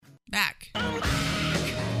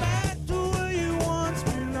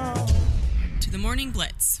Morning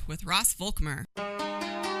Blitz with Ross Volkmer.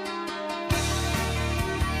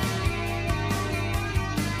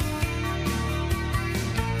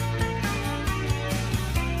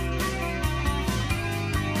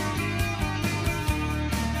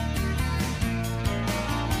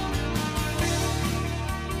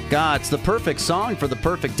 God, it's the perfect song for the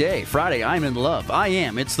perfect day. Friday, I'm in love. I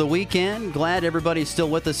am. It's the weekend. Glad everybody's still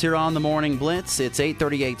with us here on the Morning Blitz. It's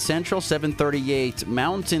 8:38 Central, 7:38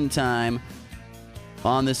 Mountain Time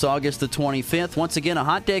on this August the 25th. Once again, a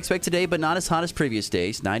hot day expected today, but not as hot as previous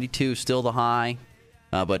days. 92 still the high,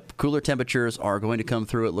 but cooler temperatures are going to come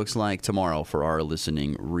through, it looks like, tomorrow for our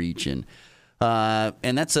listening region.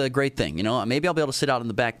 And that's a great thing. You know, maybe I'll be able to sit out on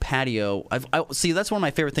the back patio. See, that's one of my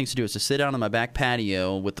favorite things to do is to sit out on my back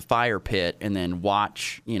patio with the fire pit and then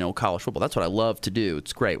watch, college football. That's what I love to do.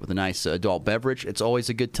 It's great with a nice adult beverage. It's always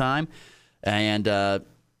a good time. And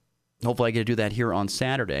hopefully I get to do that here on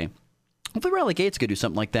Saturday. Hopefully Riley Gates could do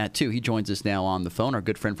something like that, too. He joins us now on the phone, our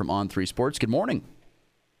good friend from On3 Sports. Good morning.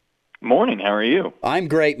 Morning. How are you? I'm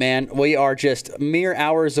great, man. We are just mere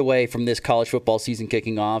hours away from this college football season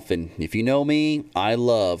kicking off, and if you know me, I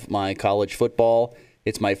love my college football.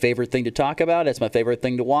 It's my favorite thing to talk about. It's my favorite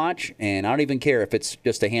thing to watch, and I don't even care if it's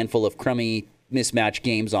just a handful of crummy mismatched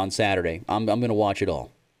games on Saturday. I'm going to watch it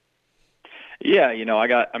all. Yeah,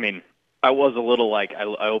 I was a little like,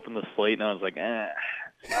 I opened the slate and I was like,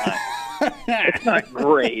 it's not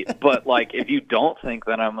great, but like if you don't think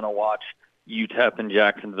that I'm going to watch UTEP and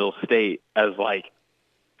Jacksonville State as like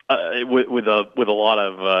with a lot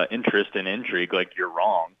of interest and intrigue, like you're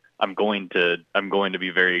wrong. I'm going to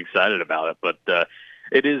be very excited about it, but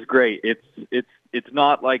it is great. It's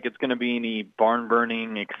not like it's going to be any barn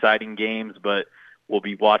burning exciting games, but we'll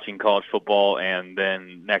be watching college football, and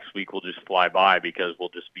then next week will just fly by because we'll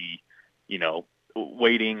just be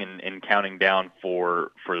waiting and counting down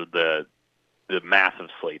for the massive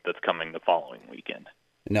slate that's coming the following weekend.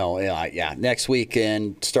 No, yeah. Next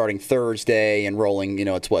weekend, starting Thursday and rolling,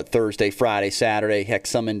 it's Thursday, Friday, Saturday, heck,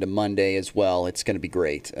 some into Monday as well. It's going to be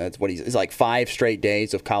great. It's like 5 straight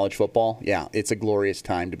days of college football. Yeah, it's a glorious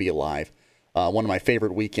time to be alive. One of my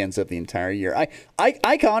favorite weekends of the entire year.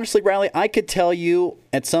 I can honestly, Riley, I could tell you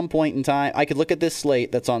at some point in time, I could look at this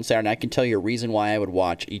slate that's on Saturday, and I can tell you a reason why I would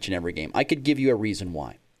watch each and every game. I could give you a reason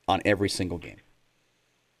why on every single game.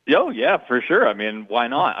 Oh yeah, for sure. I mean, why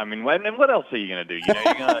not? I mean, what else are you gonna do?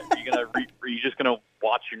 Are you just gonna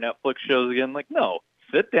watch your Netflix shows again? Like, no.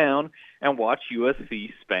 Sit down and watch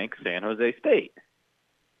USC spank San Jose State.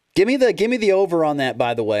 Give me the over on that.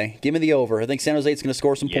 By the way, give me the over. I think San Jose's gonna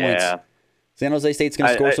score some points. San Jose State's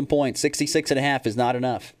gonna score some points. 66.5 is not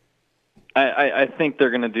enough. I think they're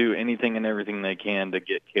gonna do anything and everything they can to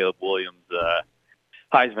get Caleb Williams'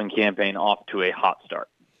 Heisman campaign off to a hot start.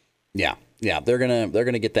 Yeah, they're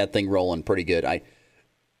gonna get that thing rolling pretty good.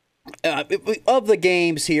 Of the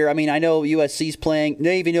games here, I mean, I know USC's playing.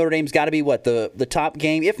 Navy Notre Dame's got to be the top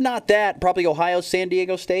game, if not that, probably Ohio San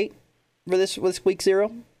Diego State for this week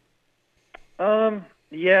 0.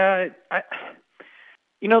 Yeah,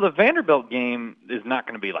 the Vanderbilt game is not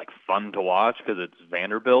going to be like fun to watch because it's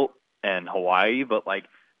Vanderbilt and Hawaii, but like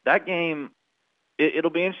that game, it'll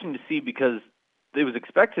be interesting to see because it was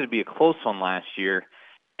expected to be a close one last year.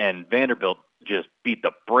 And Vanderbilt just beat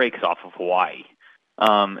the brakes off of Hawaii.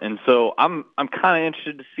 And so I'm kind of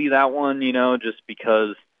interested to see that one, just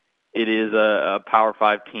because it is a Power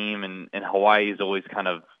 5 team, and Hawaii is always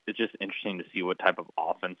it's just interesting to see what type of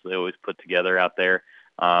offense they always put together out there.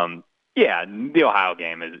 The Ohio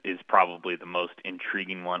game is probably the most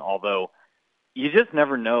intriguing one, although you just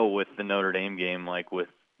never know with the Notre Dame game, like with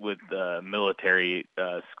military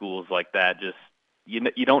schools like that, just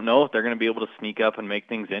you don't know if they're going to be able to sneak up and make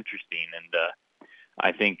things interesting. And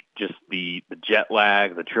I think just the jet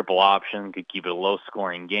lag, the triple option could keep it a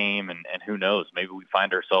low-scoring game. And who knows, maybe we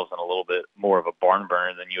find ourselves in a little bit more of a barn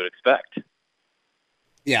burner than you would expect.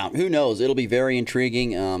 Yeah, who knows? It'll be very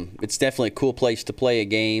intriguing. It's definitely a cool place to play a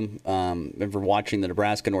game. I remember watching the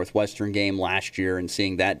Nebraska-Northwestern game last year and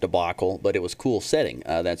seeing that debacle, but it was a cool setting.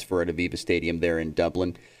 That's for at Aviva Stadium there in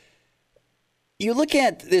Dublin. You look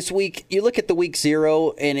at this week, you look at the week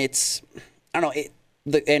 0, and it's, I don't know,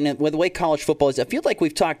 and with the way college football is, I feel like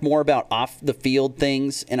we've talked more about off-the-field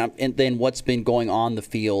things and then what's been going on the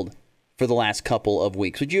field for the last couple of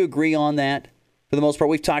weeks. Would you agree on that? For the most part,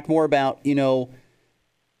 we've talked more about,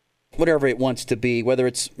 whatever it wants to be, whether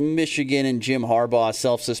it's Michigan and Jim Harbaugh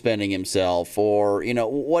self-suspending himself or,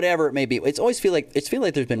 whatever it may be. It's always feel like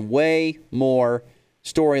there's been way more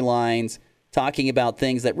storylines talking about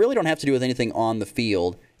things that really don't have to do with anything on the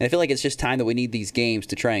field. And I feel like it's just time that we need these games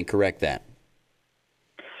to try and correct that.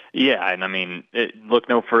 Yeah, and I mean, look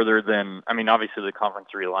no further than, I mean, obviously the conference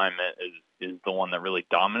realignment is the one that really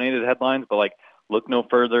dominated headlines, but like, look no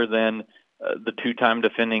further than the two-time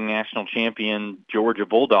defending national champion Georgia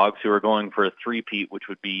Bulldogs, who are going for a three-peat, which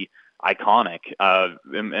would be iconic.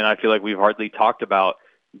 And I feel like we've hardly talked about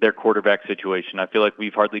their quarterback situation. I feel like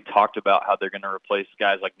we've hardly talked about how they're going to replace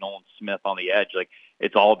guys like Nolan Smith on the edge. Like,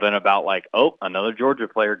 it's all been about like, oh, another Georgia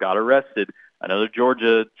player got arrested, another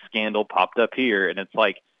Georgia scandal popped up here, and it's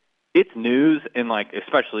like, it's news, and like,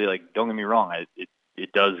 especially like, don't get me wrong,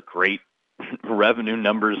 it does great revenue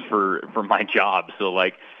numbers for my job, so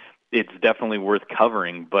like, it's definitely worth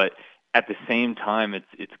covering. But at the same time,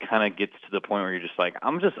 it's kind of gets to the point where you're just like,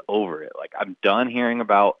 I'm just over it. Like, I'm done hearing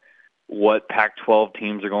about what Pac-12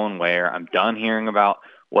 teams are going where. I'm done hearing about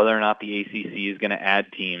whether or not the ACC is going to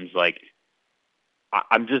add teams. Like,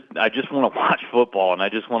 I just want to watch football, and I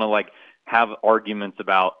just want to like have arguments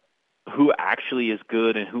about who actually is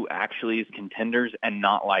good and who actually is contenders, and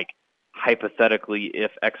not like, hypothetically,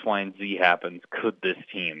 if X, Y, and Z happens, could this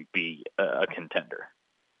team be a contender?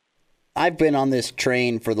 I've been on this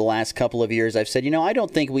train for the last couple of years. I've said, I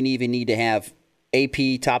don't think we even need to have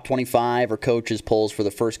AP top 25 or coaches polls for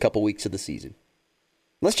the first couple weeks of the season.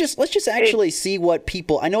 Let's just actually see what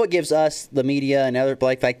people. I know it gives us, the media, and other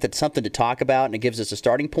like that's something to talk about, and it gives us a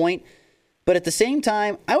starting point. But at the same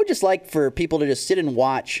time, I would just like for people to just sit and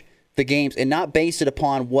watch the games and not base it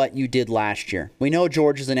upon what you did last year. We know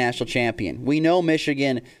Georgia's a national champion. We know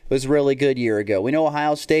Michigan was really good a year ago. We know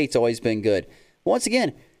Ohio State's always been good. Once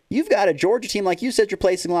again, you've got a Georgia team, like you said,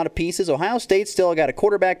 replacing a lot of pieces. Ohio State's still got a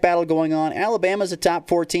quarterback battle going on. Alabama's a top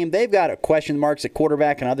 4 team. They've got a question marks at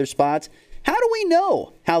quarterback and other spots. How do we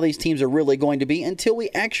know how these teams are really going to be until we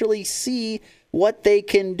actually see what they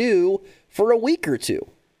can do for a week or two?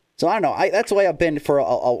 So I don't know. That's the way I've been for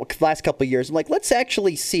the last couple of years. I'm like, let's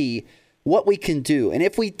actually see what we can do. And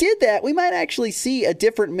if we did that, we might actually see a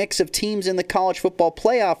different mix of teams in the college football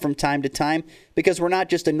playoff from time to time, because we're not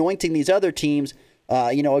just anointing these other teams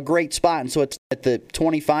a great spot. And so it's at the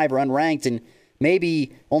 25 or unranked and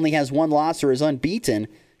maybe only has one loss or is unbeaten,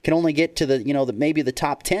 can only get to the maybe the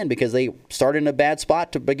top 10 because they started in a bad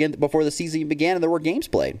spot to begin before the season began and there were games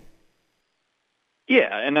played.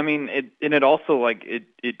 Yeah, and I mean, it also, like,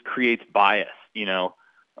 it creates bias,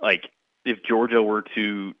 like, if Georgia were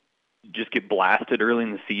to just get blasted early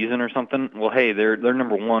in the season or something, well, hey, they're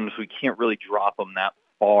number one, so we can't really drop them that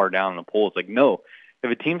far down the poll. It's like, no, if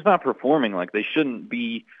a team's not performing, like, they shouldn't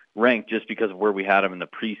be ranked just because of where we had them in the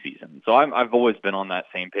preseason. So I've always been on that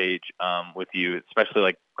same page with you, especially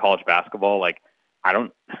like college basketball. Like, I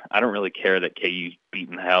don't really care that KU's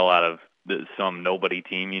beating the hell out of some nobody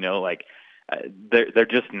team, like, they're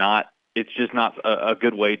just not. It's just not a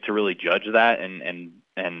good way to really judge that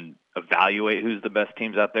and evaluate who's the best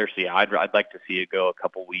teams out there. So yeah, I'd like to see it go a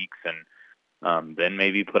couple weeks and then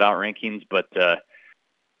maybe put out rankings. But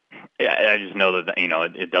yeah, I just know that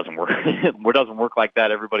it doesn't work. It doesn't work like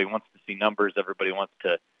that. Everybody wants to see numbers. Everybody wants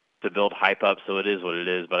to build hype up. So it is what it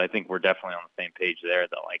is. But I think we're definitely on the same page there.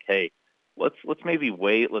 That like, hey, let's maybe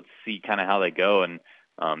wait. Let's see kind of how they go. And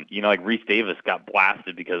like Reese Davis got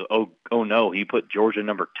blasted because, oh no, he put Georgia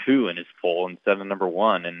number 2 in his poll instead of number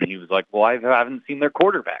 1. And he was like, well, I haven't seen their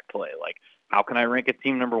quarterback play. Like, how can I rank a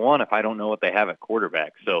team number 1 if I don't know what they have at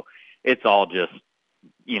quarterback? So it's all just,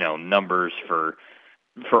 numbers for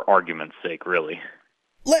argument's sake, really.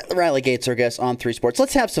 Let Riley Gates, our guest on 3 Sports.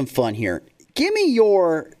 Let's have some fun here. Give me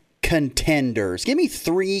your contenders. Give me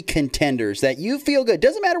 3 contenders that you feel good.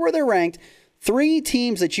 Doesn't matter where they're ranked. 3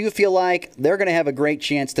 teams that you feel like they're going to have a great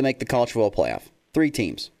chance to make the college football playoff. 3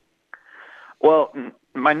 teams. Well,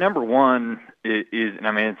 my number 1 is,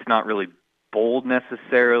 I mean, it's not really bold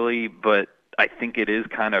necessarily, but I think it is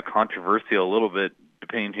kind of controversial a little bit,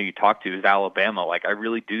 depending on who you talk to, is Alabama. Like, I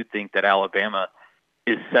really do think that Alabama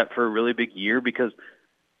is set for a really big year because,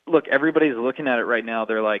 look, everybody's looking at it right now.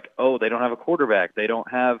 They're like, oh, they don't have a quarterback. They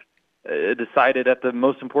don't have decided at the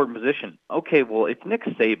most important position. Okay, well, it's Nick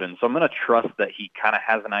Saban, so I'm going to trust that he kind of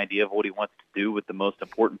has an idea of what he wants to do with the most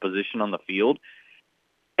important position on the field.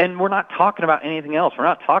 And we're not talking about anything else. We're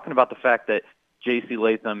not talking about the fact that J.C.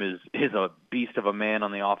 Latham is a beast of a man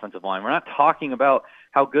on the offensive line. We're not talking about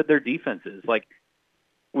how good their defense is. Like,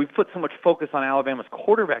 we've put so much focus on Alabama's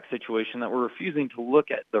quarterback situation that we're refusing to look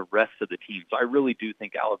at the rest of the team. So I really do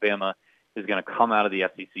think Alabama is going to come out of the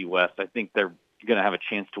SEC West. I think they're going to have a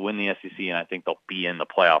chance to win the SEC, and I think they'll be in the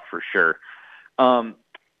playoff for sure.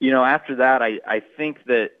 After that, I think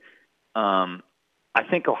that I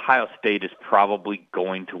think Ohio State is probably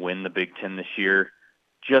going to win the Big Ten this year,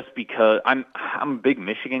 just because I'm a big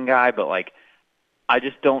Michigan guy, but like, I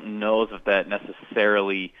just don't know if that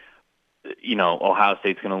necessarily Ohio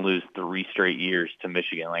State's going to lose 3 straight years to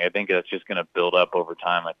Michigan. Like, I think that's just going to build up over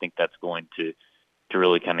time. I think that's going to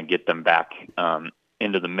really kind of get them back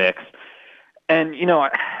into the mix. And,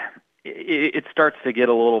 it starts to get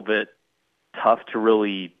a little bit tough to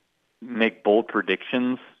really make bold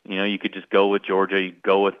predictions. You could just go with Georgia, you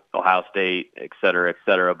go with Ohio State, et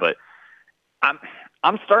cetera, but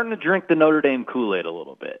I'm starting to drink the Notre Dame Kool-Aid a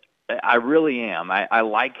little bit. I really am. I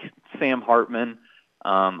like Sam Hartman.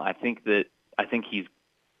 I think he's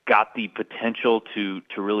got the potential to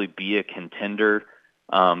really be a contender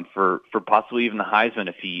for possibly even the Heisman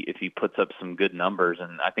if he puts up some good numbers.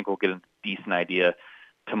 And I think we'll get a decent idea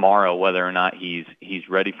tomorrow whether or not he's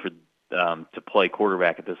ready for to play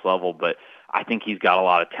quarterback at this level. But I think he's got a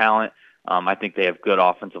lot of talent. I think they have good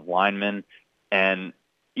offensive linemen, and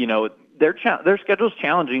their schedule's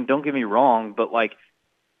challenging. Don't get me wrong, but like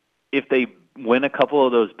if they win a couple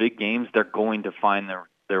of those big games, they're going to find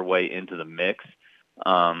their way into the mix.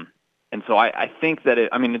 And so I think that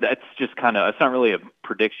that's just it's not really a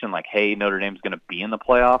prediction like, hey, Notre Dame's going to be in the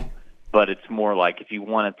playoff, but it's more like if you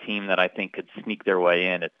want a team that I think could sneak their way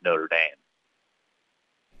in, it's Notre Dame.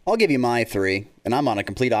 I'll give you my 3, and I'm on a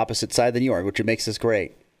complete opposite side than you are, which makes this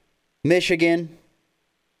great. Michigan,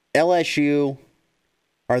 LSU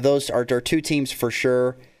are 2 teams for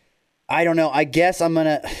sure. I don't know. I guess I'm going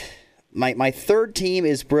to... My third team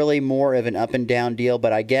is really more of an up and down deal,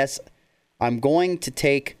 but I guess I'm going to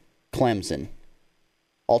take Clemson.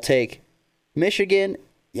 I'll take Michigan,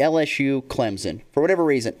 LSU, Clemson, for whatever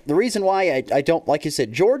reason. The reason why I don't, like you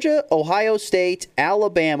said, Georgia, Ohio State,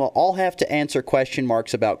 Alabama all have to answer question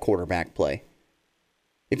marks about quarterback play.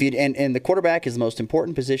 And the quarterback is the most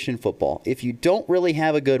important position in football. If you don't really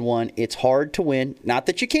have a good one, it's hard to win. Not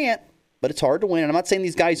that you can't, but it's hard to win. And I'm not saying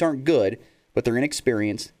these guys aren't good, but they're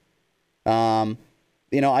inexperienced. I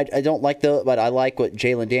don't like but I like what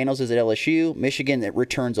Jalen Daniels is at LSU. Michigan, that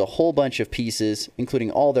returns a whole bunch of pieces,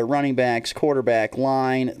 including all their running backs, quarterback,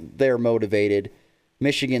 line. They're motivated.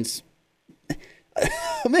 Michigan's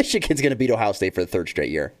going to beat Ohio State for the 3rd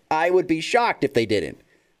straight year. I would be shocked if they didn't.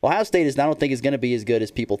 Ohio State I don't think is going to be as good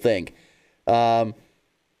as people think. I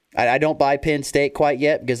don't buy Penn State quite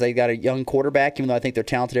yet because they got a young quarterback, even though I think they're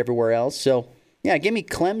talented everywhere else. So, yeah, give me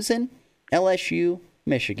Clemson, LSU,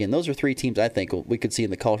 Michigan. Those are 3 teams I think we could see in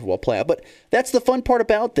the college football playoff. But that's the fun part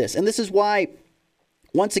about this. And this is why,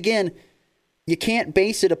 once again, you can't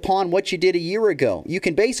base it upon what you did a year ago. You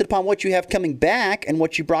can base it upon what you have coming back and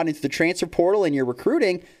what you brought into the transfer portal and your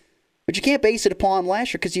recruiting. But you can't base it upon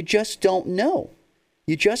last year because you just don't know.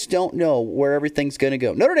 You just don't know where everything's going to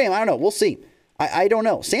go. Notre Dame, I don't know. We'll see. I don't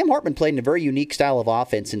know. Sam Hartman played in a very unique style of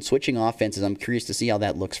offense, and switching offenses, I'm curious to see how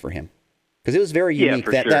that looks for him. Because it was very unique,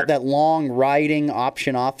 that long riding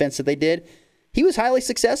option offense that they did. He was highly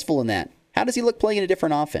successful in that. How does he look playing in a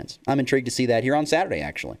different offense? I'm intrigued to see that here on Saturday,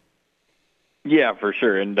 actually. Yeah, for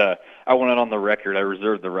sure. And I want it on the record. I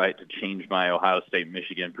reserve the right to change my Ohio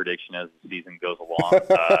State-Michigan prediction as the season goes along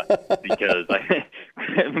because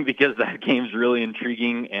that game's really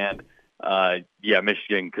intriguing. And,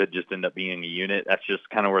 Michigan could just end up being a unit. That's just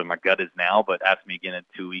kind of where my gut is now. But ask me again in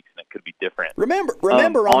 2 weeks, and it could be different. Remember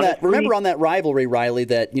on that rivalry, Riley,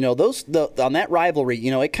 that on that rivalry,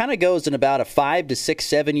 it kind of goes in about a 5 to 6,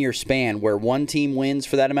 7 year span where one team wins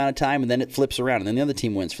for that amount of time, and then it flips around, and then the other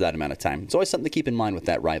team wins for that amount of time. It's always something to keep in mind with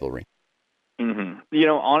that rivalry. Mm-hmm.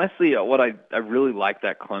 Honestly, what I really like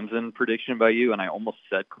that Clemson prediction by you, and I almost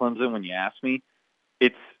said Clemson when you asked me.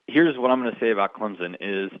 Here's what I'm going to say about Clemson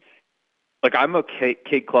is. Like, I'm a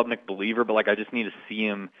Cade Klubnik believer, but, I just need to see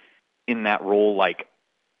him in that role, like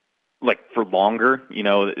for longer.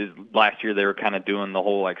 Last year they were kind of doing the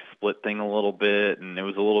whole, split thing a little bit, and there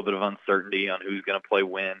was a little bit of uncertainty on who's going to play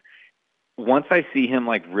when. Once I see him,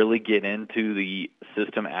 really get into the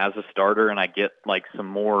system as a starter and I get, some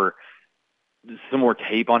more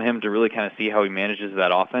tape on him to really kind of see how he manages that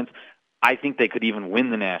offense, I think they could even win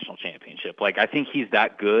the national championship. I think he's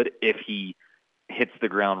that good if he hits the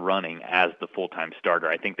ground running as the full-time starter.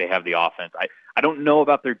 I think they have the offense. I don't know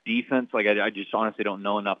about their defense. I just honestly don't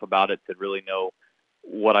know enough about it to really know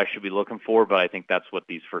what I should be looking for, but I think that's what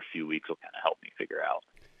these first few weeks will kind of help me figure out.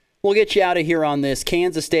 We'll get you out of here on this.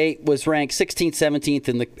 Kansas State was ranked 16th, 17th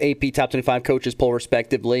in the AP Top 25 Coaches Poll,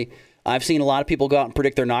 respectively. I've seen a lot of people go out and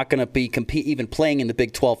predict they're not going to be even playing in the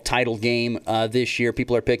Big 12 title game this year.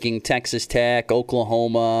 People are picking Texas Tech,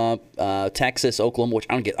 Oklahoma, Texas, Oklahoma, which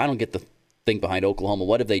I don't get the thing behind Oklahoma.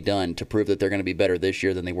 What have they done to prove that they're going to be better this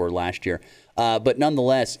year than they were last year? But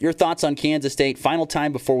nonetheless, your thoughts on Kansas State, final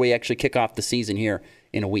time before we actually kick off the season here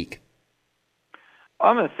in a week.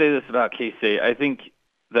 I'm going to say this about K-State. I think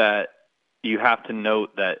that you have to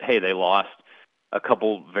note that, hey, they lost a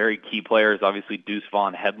couple very key players, obviously Deuce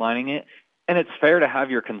Vaughn headlining it. And it's fair to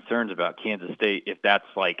have your concerns about Kansas State if that's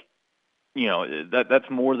like, that's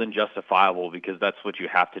more than justifiable because that's what you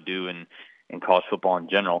have to do in college football in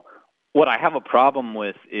general. What I have a problem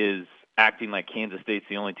with is acting like Kansas State's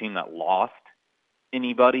the only team that lost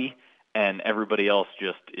anybody and everybody else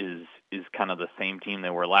just is kind of the same team they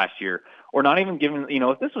were last year. Or not even given,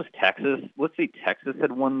 if this was Texas, let's say Texas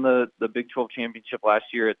had won the Big 12 championship last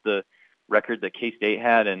year at the record that K-State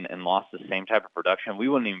had and lost the same type of production, we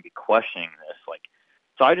wouldn't even be questioning this.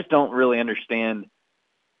 So I just don't really understand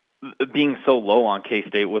being so low on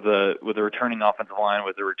K-State with a returning offensive line,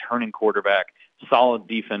 with a returning quarterback, solid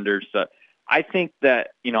defenders. I think that,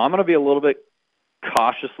 I'm going to be a little bit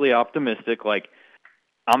cautiously optimistic.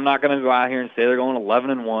 I'm not going to go out here and say they're going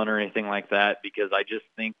 11-1 or anything like that because I just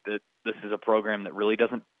think that this is a program that really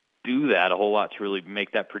doesn't do that a whole lot to really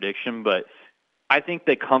make that prediction. But I think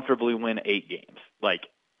they comfortably win 8 games.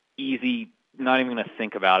 Easy, not even going to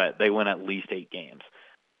think about it. They win at least 8 games.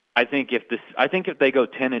 I think if they go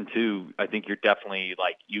 10-2, I think you're definitely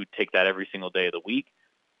you take that every single day of the week.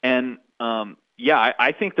 And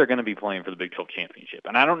I think they're going to be playing for the Big 12 championship.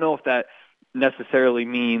 And I don't know if that necessarily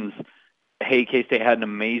means, hey, K-State had an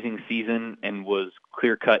amazing season and was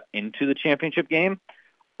clear-cut into the championship game,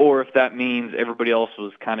 or if that means everybody else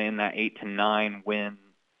was kind of in that 8-9 win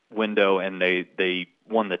window and they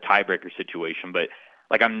won the tiebreaker situation. But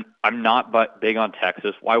I'm not big on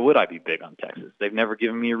Texas. Why would I be big on Texas? They've never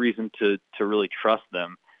given me a reason to really trust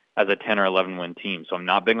them as a 10 or 11 win team. So I'm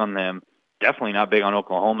not big on them. Definitely not big on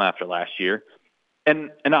Oklahoma after last year. And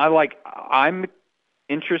I'm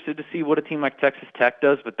interested to see what a team like Texas Tech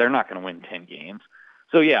does, but they're not going to win 10 games.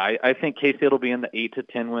 So yeah, I think K-State will be in the 8 to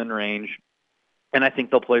 10 win range. And I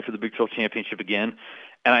think they'll play for the Big 12 championship again.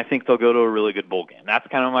 And I think they'll go to a really good bowl game. That's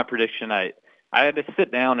kind of my prediction. I had to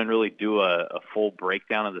sit down and really do a full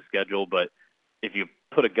breakdown of the schedule, but if you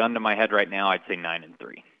put a gun to my head right now, I'd say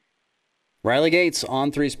 9-3. Riley Gates,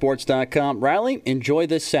 On3Sports.com. Riley, enjoy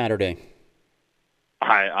this Saturday.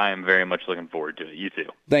 I am very much looking forward to it. You too.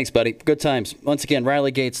 Thanks, buddy. Good times. Once again,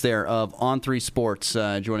 Riley Gates there of On3 Sports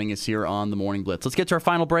joining us here on the Morning Blitz. Let's get to our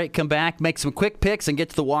final break, come back, make some quick picks, and get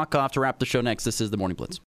to the walk-off to wrap the show next. This is the Morning Blitz.